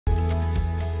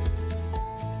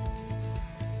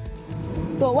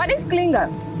So what is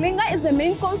clinker? Clinker is the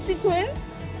main constituent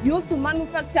used to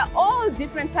manufacture all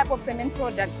different types of cement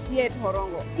products here at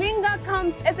Ohorongo. Clinker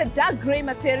comes as a dark grey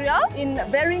material in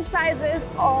varying sizes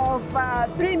of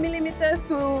 3 millimeters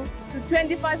to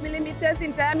 25 millimeters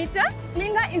in diameter.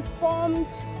 Clinker is formed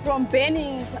from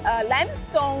burning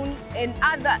limestone and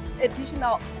other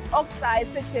additional oxides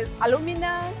such as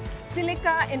alumina,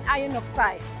 silica and iron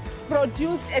oxide,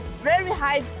 produced at very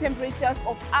high temperatures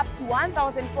of up to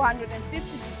 1,450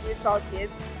 degrees Celsius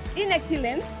in a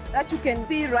kiln that you can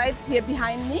see right here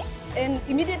behind me, and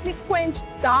immediately quenched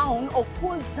down or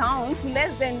cooled down to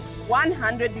less than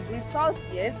 100 degrees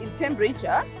Celsius in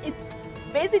temperature. It's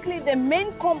basically the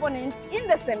main component in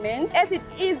the cement, as it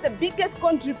is the biggest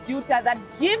contributor that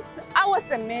gives our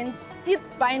cement its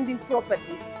binding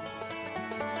properties.